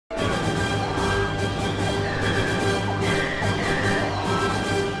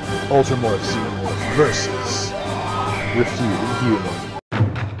Ultramorph Xenomorph versus Refuted Humans.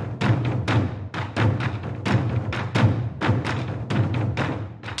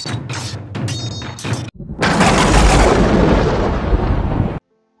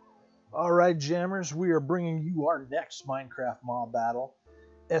 Alright, Jammers, we are bringing you our next Minecraft mob battle,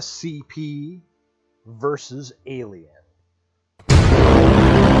 SCP versus Alien.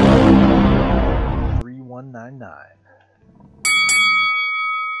 3199.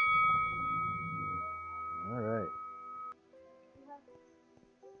 Alright.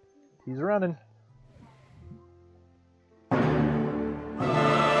 He's running.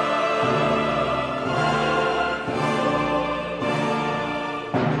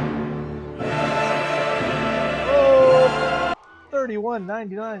 Oh!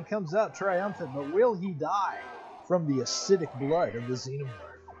 3199 comes out triumphant, but will he die from the acidic blood of the Xenomorph?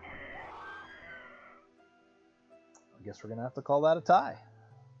 I guess we're going to have to call that a tie.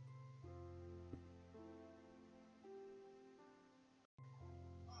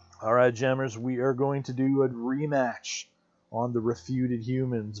 Alright, Gemmers, we are going to do a rematch on the Refuted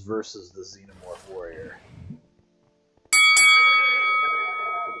Humans versus the Xenomorph Warrior.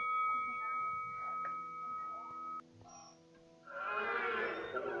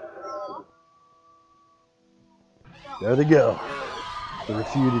 There they go. The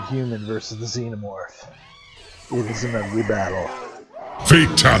Refuted Human versus the Xenomorph. It is an ugly battle.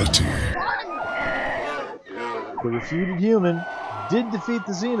 Fatality. The Refuted Human did defeat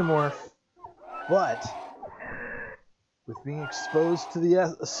the Xenomorph, but with being exposed to the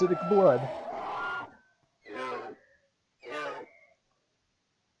acidic blood,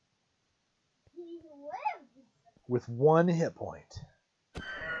 with 1 hit point.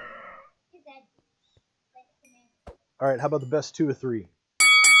 Alright, how about the best 2 of 3?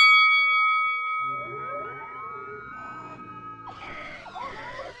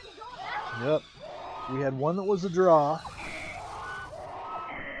 Yep. We had one that was a draw.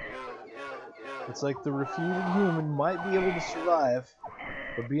 It's like the Refuted Human might be able to survive,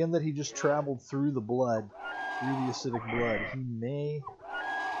 but being that he just traveled through the blood, through the acidic blood, he may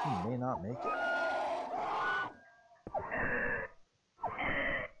not make it.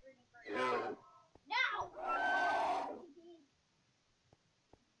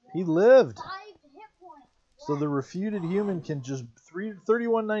 He lived. So the Refuted Human can just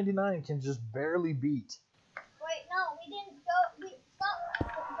 3199 can just barely beat. Wait, no, we didn't go. We stopped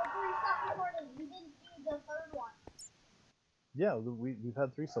before we stopped recording. We didn't do the third one. Yeah, we've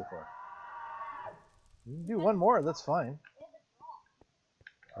had 3 so far. You can do 1 more. That's fine.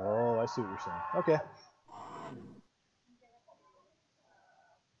 Oh, I see what you're saying. Okay.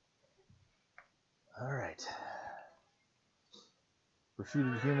 All right.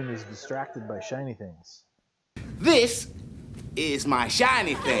 Refuted Human is distracted by shiny things. This is my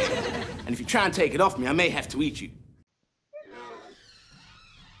shiny thing, and if you try and take it off me, I may have to eat you.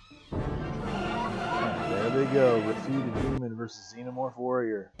 There they go, Refuted Human versus Xenomorph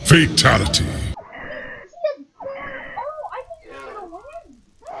Warrior. Fatality. Oh, I think he's gonna win.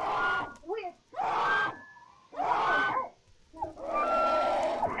 Wait.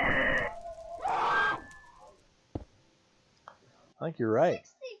 I think you're right. 62,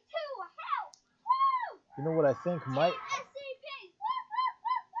 help! Woo! You know what I think might... SCP!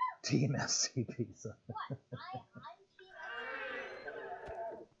 Team SCP. What? I'm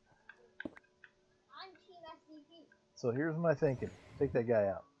Team SCP. So here's my thinking. Take that guy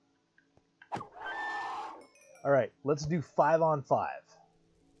out. Alright, let's do 5 on 5.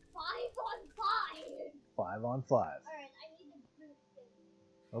 5 on 5? 5 on 5. Alright, I need to prove this.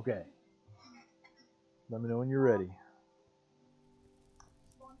 Okay. Let me know when you're ready.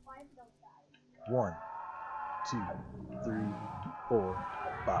 1, 2, 3, 4,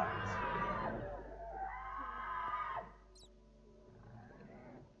 5.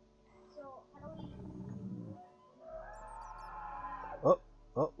 So, how do we...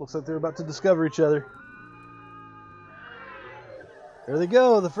 Oh, looks like they're about to discover each other. There they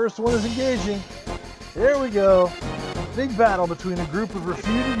go. The first one is engaging. There we go. Big battle between a group of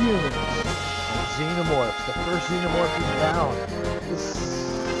Refuted Humans and Xenomorphs. The first Xenomorph is down. The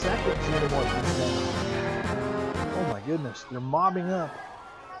second Xenomorph is down. Oh my goodness, they're mobbing up.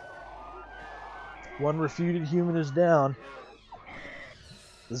 One Refuted Human is down.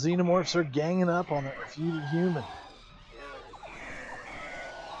 The Xenomorphs are ganging up on that Refuted Human.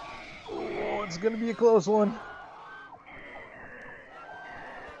 Oh, it's going to be a close one.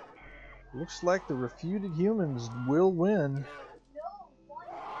 Looks like the Refuted Humans will win.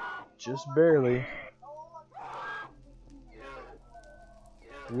 Just barely.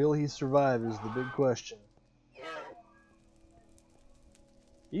 Will he survive is the big question.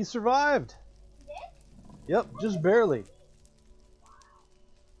 He survived. You did? Yep, just barely. Team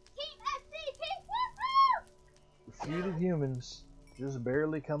SCP, woohoo! Refuted Humans just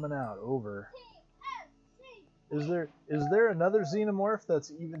barely coming out. Over. Team SCP. Is there another Xenomorph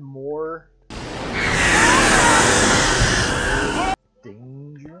that's even more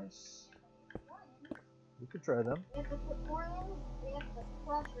dangerous? We could try them. We have the Praetorians, we have the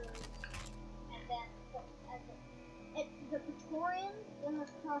Crushers, and then the Praetorians, then the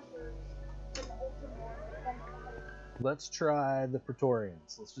Crushers, then the Ultramorphs, then the Let's try the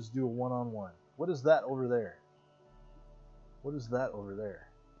Praetorians. Let's just do a one-on-one. What is that over there? What is that over there?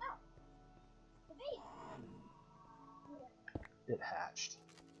 Oh, the base. It hatched.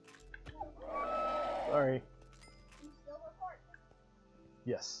 Sorry. You still record.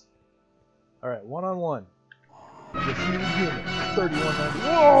 Yes. Alright, one-on-one. Refuted Human. 3190.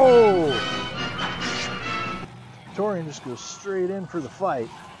 Whoa! Praetorian just goes straight in for the fight.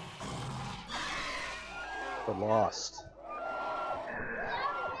 But lost.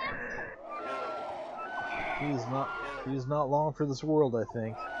 He is not long for this world, I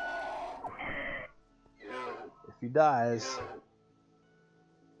think. If he dies.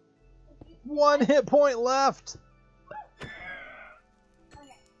 1 hit point left!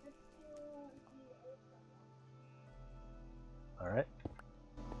 Okay, let's do the Alright.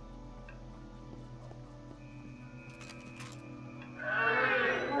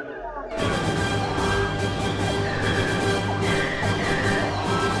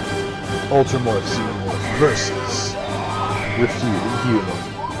 Ultramorph Xenomorph versus Refuted Human.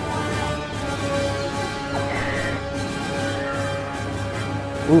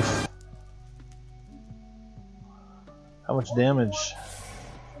 Oof. How much damage?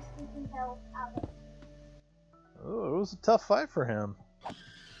 just keeping health out of it. Oh, it was a tough fight for him. A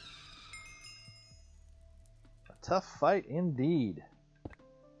tough fight indeed.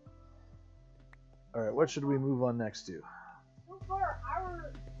 Alright, what should we move on next to? So far,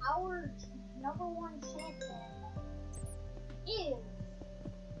 our #1 champion is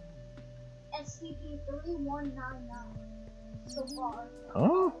SCP-3199. So far.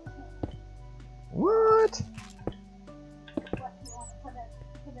 Huh? What? What you want to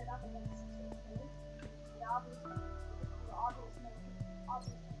put it up against? The obvious know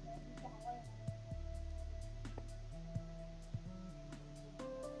he's gonna win.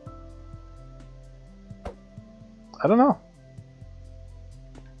 I don't know.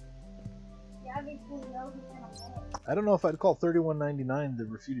 You obviously know he's gonna win. I don't know if I'd call 3199 the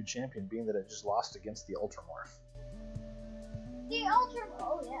refuted champion, being that it just lost against the Ultramorph. The Ultra.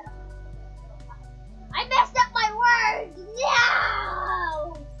 Oh yeah. I messed up my words.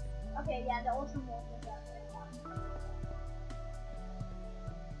 No. Okay, yeah, the Ultramorph is up right now.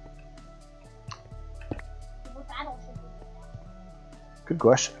 The battle should be. Good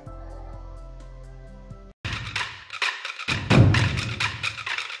question.